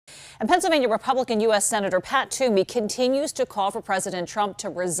And Pennsylvania Republican U.S. Senator Pat Toomey continues to call for President Trump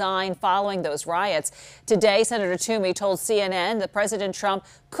to resign following those riots. Today, Senator Toomey told CNN that President Trump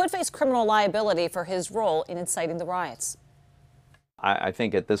could face criminal liability for his role in inciting the riots. I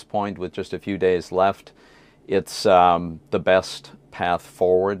think at this point, with just a few days left, it's the best path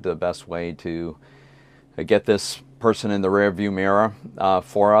forward, the best way to get this person in the rearview mirror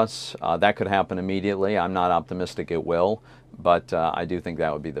for us. That could happen immediately. I'm not optimistic it will, but I do think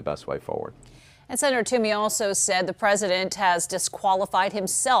that would be the best way forward. And Senator Toomey also said the president has disqualified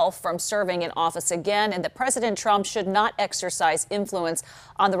himself from serving in office again, and that President Trump should not exercise influence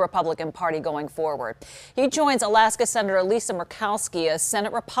on the Republican Party going forward. He joins Alaska Senator Lisa Murkowski as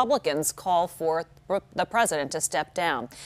Senate Republicans call for the president to step down.